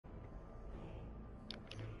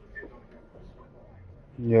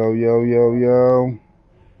Yo, yo, yo, yo.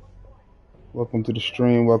 Welcome to the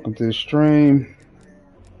stream. Welcome to the stream.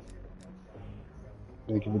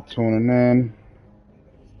 Thank you for tuning in.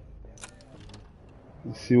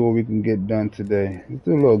 Let's see what we can get done today. Let's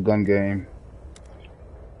do a little gun game.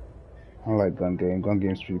 I like gun game. Gun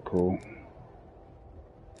game's pretty cool.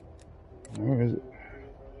 Where is it?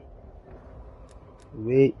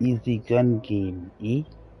 Where is the gun game, eh?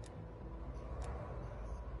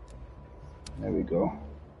 There we go.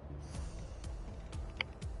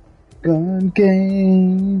 Gun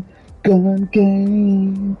game, gun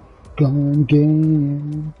game, gun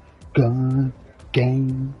game, gun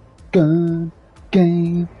game, gun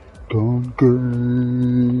game, gun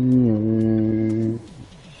game.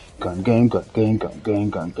 Gun game, gun game, gun game,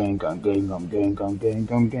 gun game, gun game, gun game, gun game,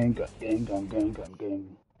 gun game, gun game, gun game, gun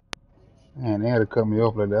game. Man, they had to cut me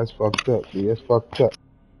off like that. That's fucked up, dude. That's fucked up.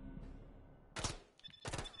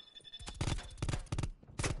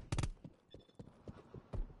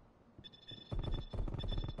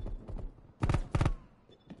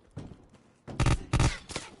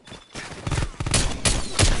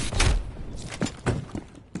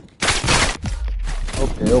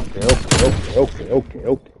 Okay.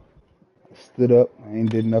 I stood up. I ain't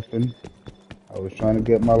did nothing. I was trying to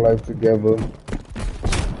get my life together.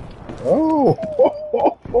 Oh,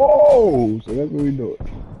 so that's what we doing.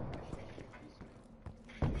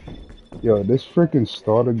 Yo, this freaking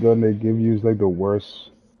starter gun they give you is like the worst.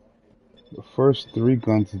 The first 3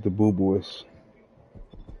 guns is the boo-booest.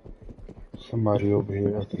 Somebody over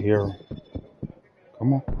here, I can hear him.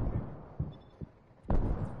 Come on.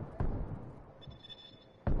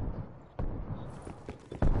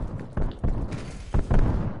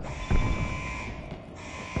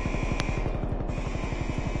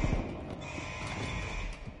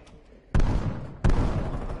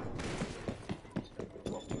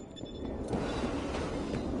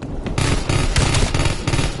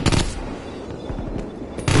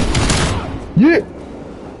 Yeah!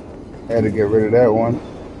 Had to get rid of that one.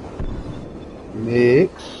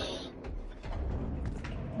 Mix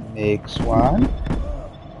one.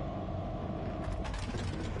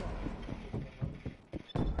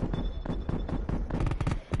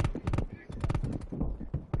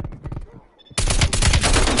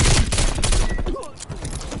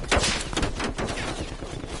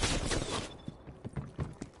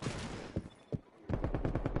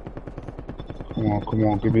 Come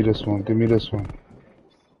on, give me this one,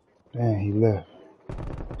 Damn, he left.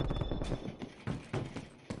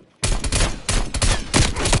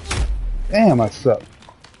 Damn, I suck.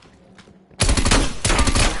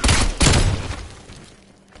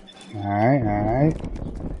 Alright.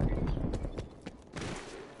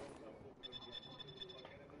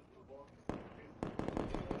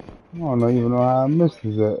 I don't even know how I missed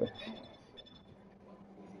that.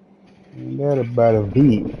 Ain't that about a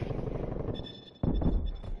V?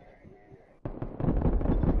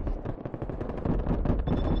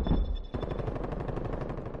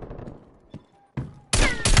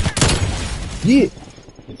 Yeah!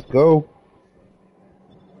 Let's go.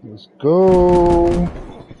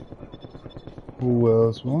 Who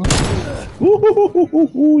else wants?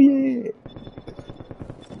 Ooh, yeah!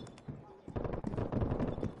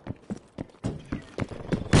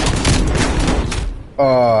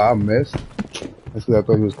 Oh, I missed. That's because I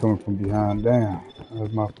thought he was coming from behind. Damn, that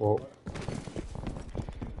was my fault.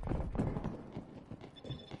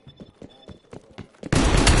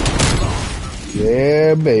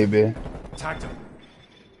 Yeah, baby. Tagged him.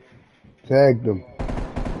 Tagged him.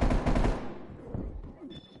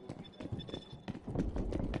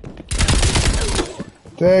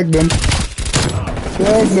 Tagged him.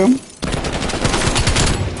 Tagged him.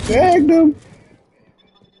 Tagged him.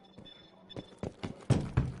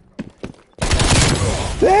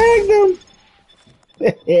 Tagged him.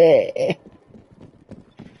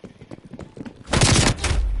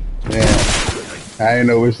 Man, I didn't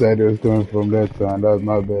know which side it was coming from that time. That was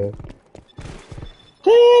my bad.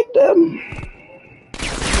 Tagged him.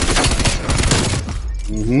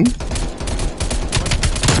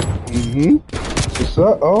 What's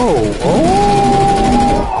up? Oh, it's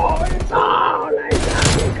all like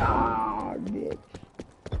that. God, bitch.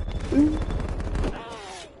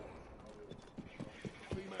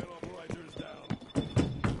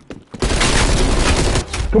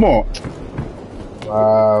 Come on.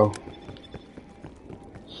 Wow.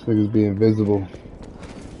 This nigga's being visible.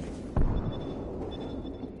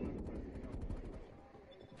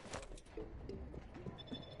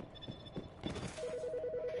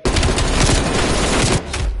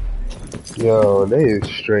 Yo, they is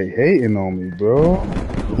straight hating on me, bro.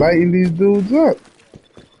 Lighting these dudes up.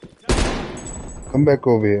 Come back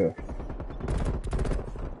over here.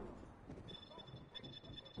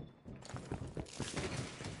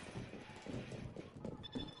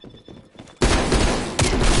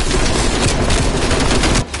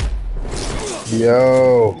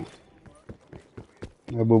 Yo.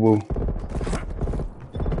 Hey, boo boo.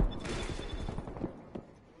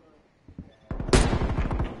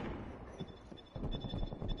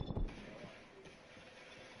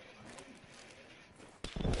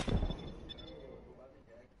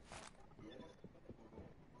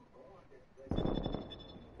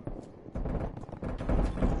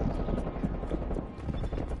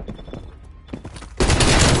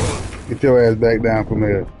 Get your ass back down from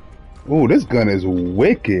here. Ooh, this gun is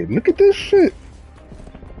wicked. Look at this shit.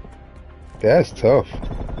 That's tough.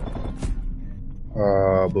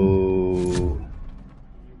 Ah, boo.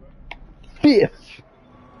 Fifth.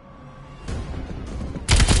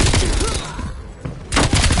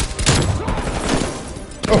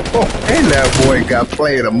 Oh, and that boy got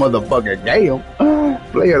playing a motherfucking game.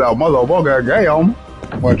 Playing a motherfucking game.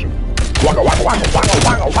 Watch him. Waka, waka, waka, waka,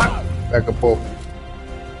 waka, waka. Back and forth.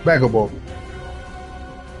 Back and forth.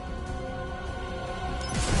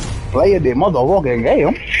 Playing the motherfucking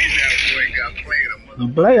game.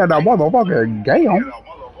 Playing the motherfucking game.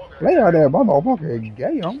 Playing the motherfucking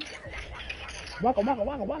game. Waka, waka,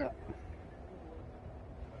 waka, waka.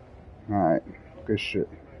 Alright. Good shit.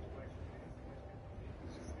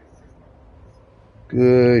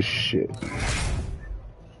 Good shit.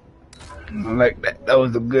 I like that. That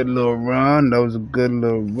was a good little run.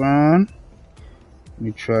 Let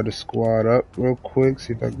me try to squad up real quick.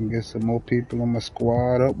 See if I can get some more people on my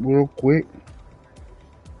squad up real quick.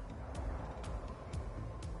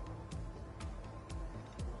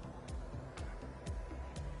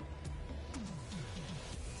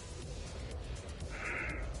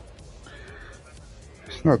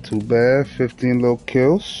 It's not too bad. 15 little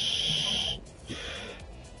kills.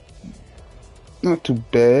 Not too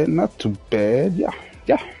bad. Yeah.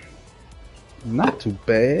 Not too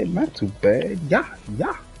bad. Yeah.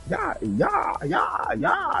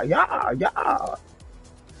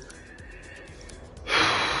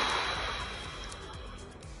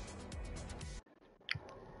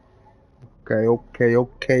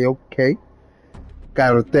 Okay.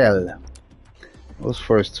 Cartel. Those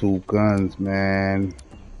first two guns, man.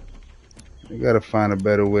 You gotta find a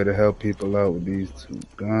better way to help people out with these two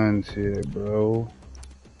guns here, bro.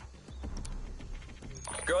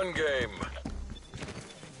 Gun game.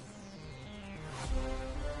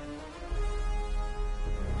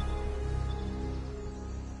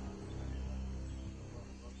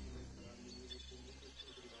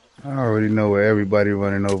 I already know where everybody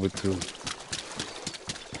running over to.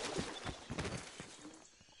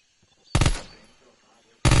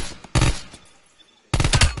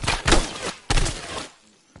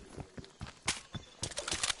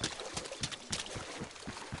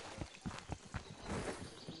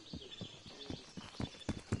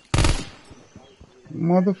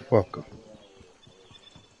 Motherfucker.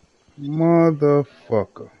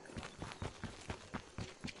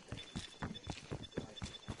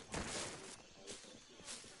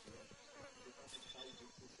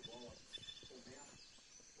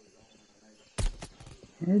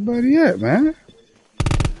 Everybody at, man?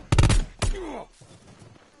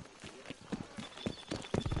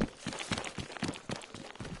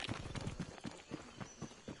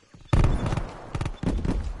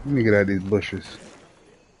 Let me get out of these bushes.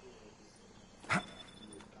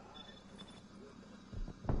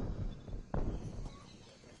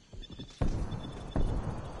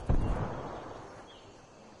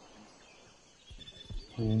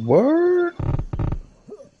 Word?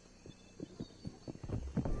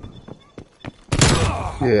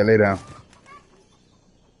 Yeah, lay down.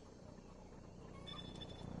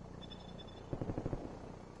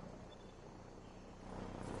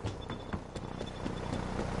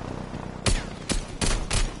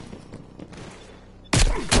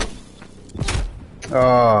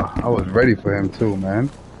 I was ready for him too, man.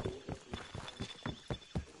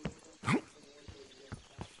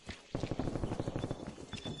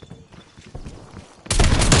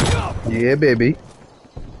 Yeah, baby.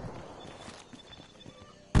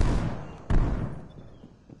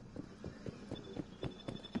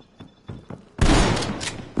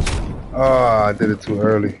 I did it too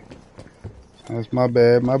early. That's my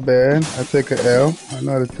bad. I take a L. I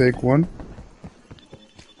know how to take one.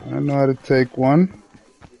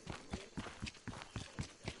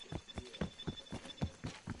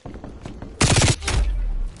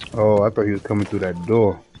 Oh, I thought he was coming through that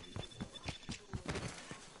door.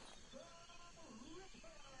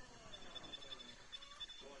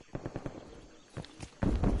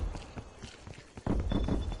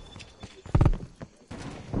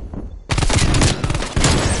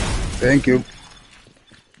 Thank you.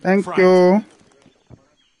 Thank you.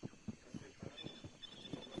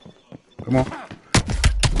 Come on.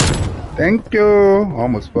 Thank you.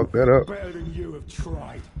 Almost fucked that up. Better than you have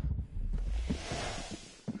tried.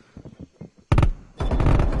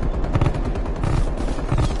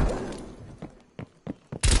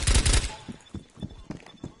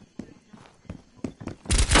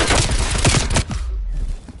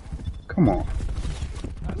 Come on.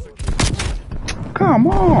 Come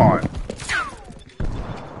on.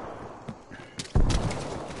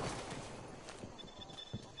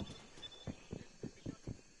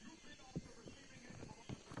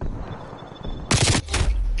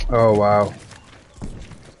 Oh, wow.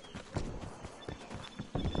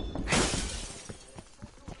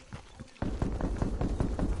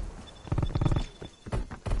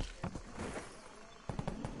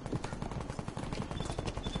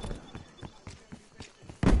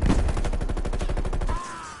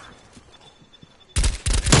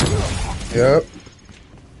 Yep.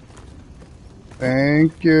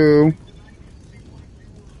 Thank you.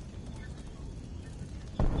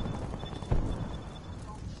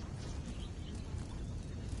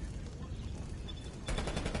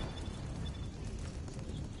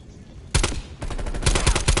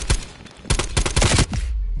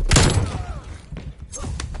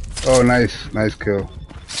 Oh, nice. Nice kill.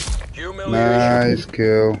 Nice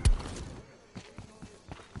kill.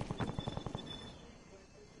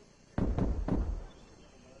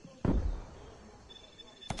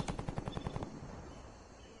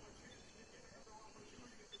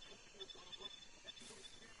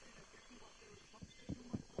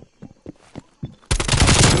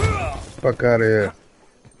 Fuck out of here.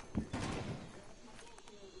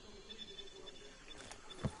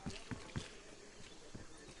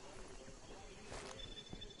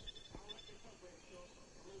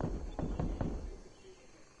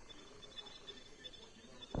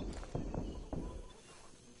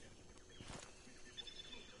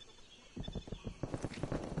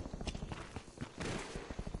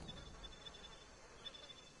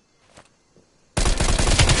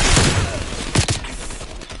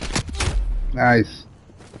 Nice.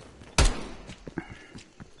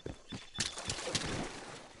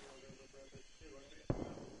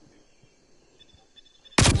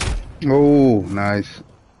 Oh, nice.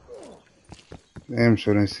 Damn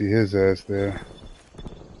sure didn't see his ass there.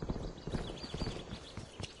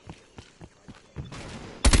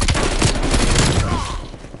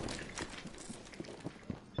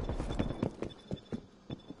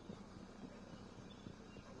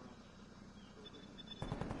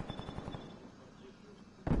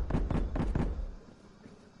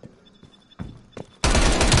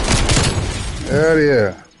 Hell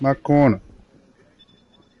yeah. My corner.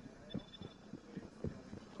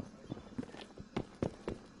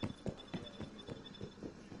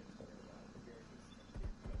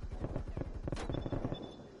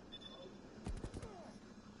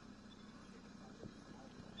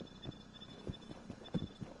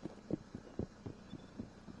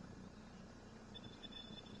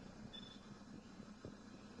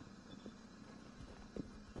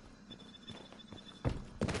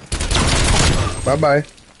 Bye-bye.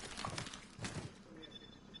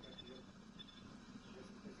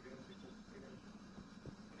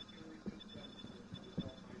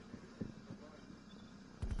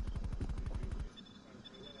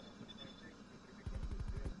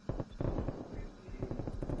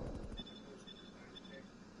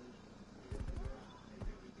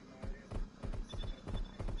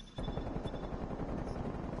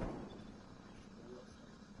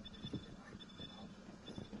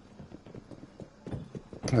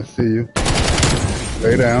 I see you.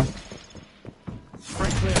 Lay down.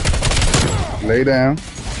 Lay down.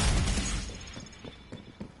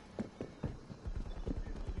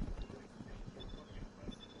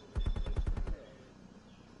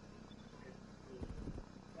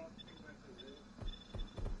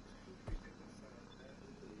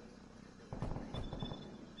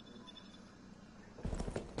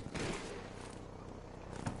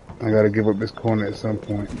 I gotta give up this corner at some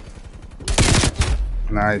point.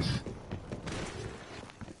 Nice.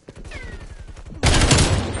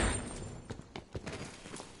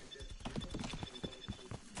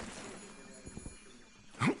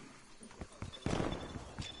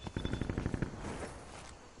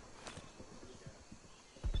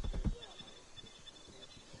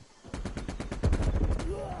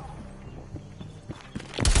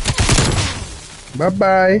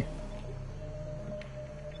 Bye-bye.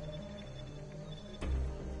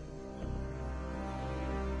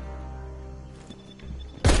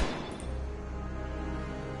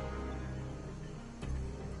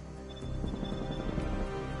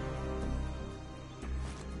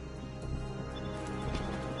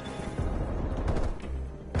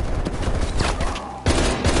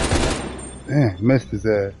 missed his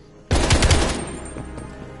ass.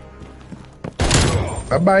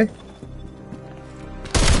 Bye-bye.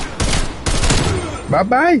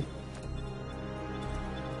 Bye-bye.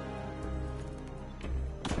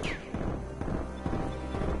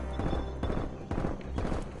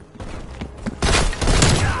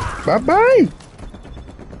 Bye-bye.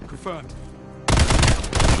 Confirmed.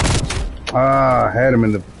 Ah, I had him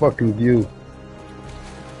in the fucking view.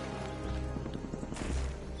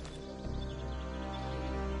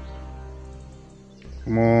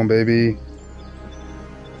 Come on, baby.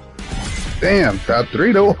 Damn, top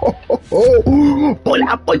 3 though. Boy,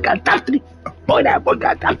 that boy got top 3. Boy, that boy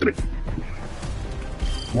got top 3.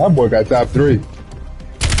 My boy got top 3.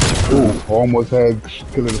 Ooh, almost had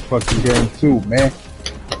kill of the fucking game too, man.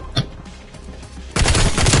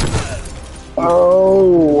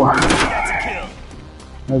 Oh,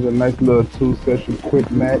 that's a nice little 2-session quick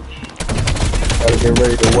match. Gotta get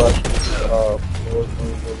ready to watch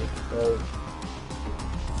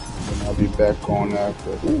and I'll be back on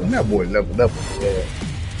after. Ooh, and that boy leveled up on the ass.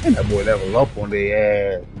 And that boy leveled up on the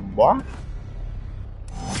ass, boy.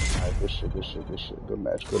 Alright, good shit. Good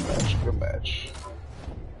match.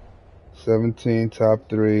 17, top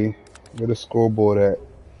 3. Where the scoreboard at?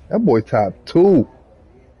 That boy top 2.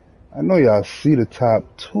 I know y'all see the top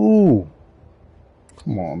 2.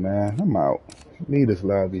 Come on, man. I'm out. Leave this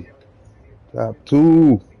lobby. Top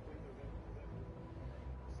 2.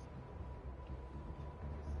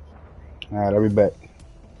 Alright, I'll be back.